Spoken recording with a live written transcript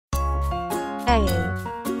A.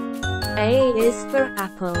 A is for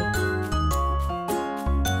apple.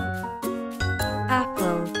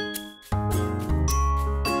 Apple.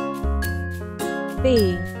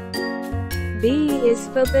 B. B is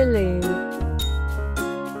for balloon.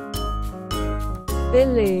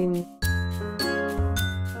 Balloon.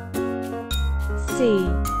 C.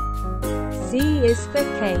 C is for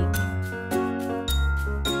cake.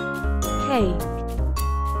 Cake.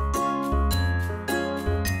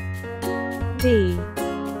 D.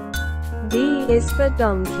 D is for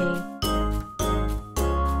donkey.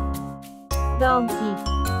 Donkey.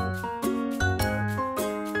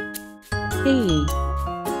 E.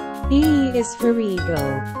 E is for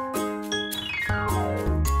eagle.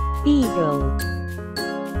 Eagle.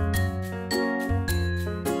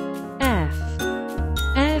 F.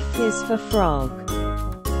 F is for frog.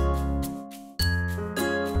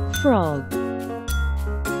 Frog.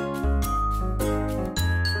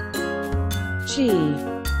 G.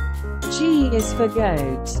 G is for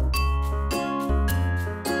goat.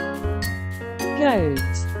 Goat.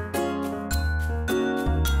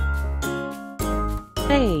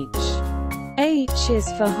 H. H is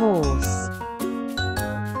for horse.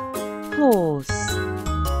 Horse.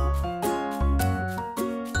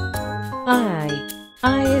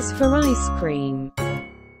 I is for ice cream.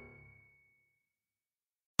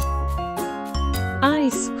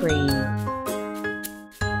 Ice cream.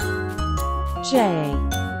 J.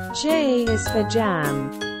 J is for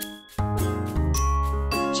jam.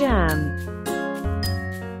 Jam.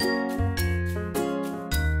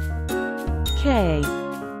 K.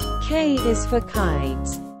 K is for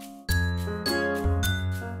kite.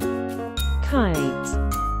 Kite.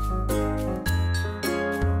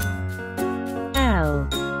 L.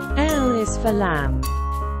 L is for lamb.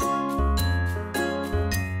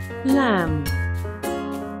 Lamb.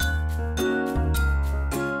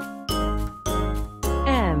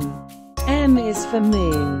 M. M is for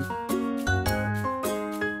moon.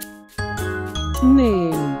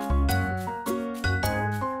 Moon.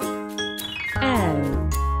 N.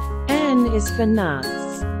 N is for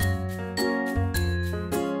nuts.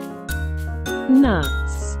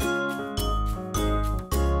 Nuts.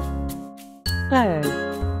 O.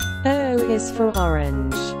 O is for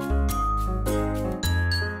orange.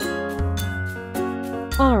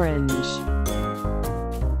 Orange.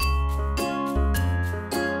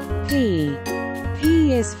 P.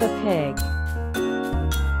 P is for pig.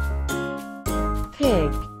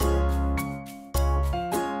 Pig.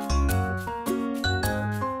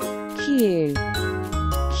 Q.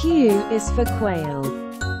 Q is for quail.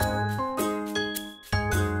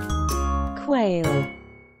 Quail.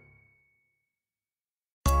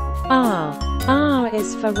 R. R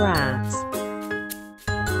is for rat.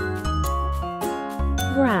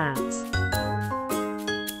 Rat.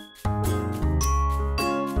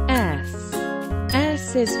 S.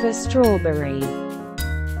 S is for strawberry.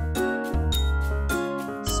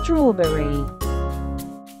 Strawberry.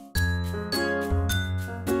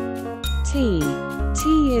 T.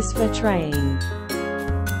 T is for train.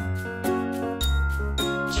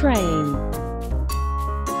 Train.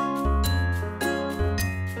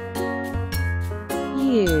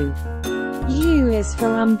 U. U is for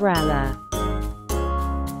umbrella.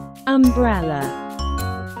 Umbrella.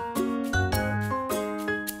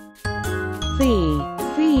 V.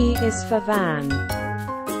 V is for van.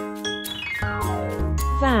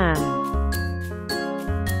 Van.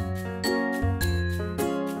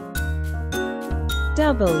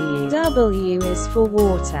 W. W is for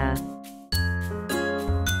water.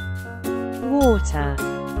 Water.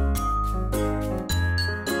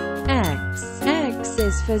 X. X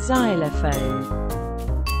is for xylophone.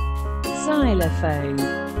 Xylophone.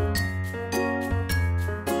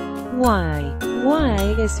 Y.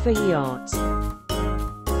 Y is for yacht.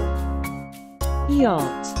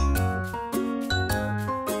 Yacht.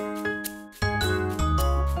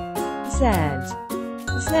 Z.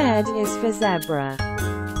 Z is for zebra.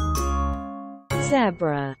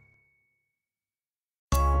 Zebra.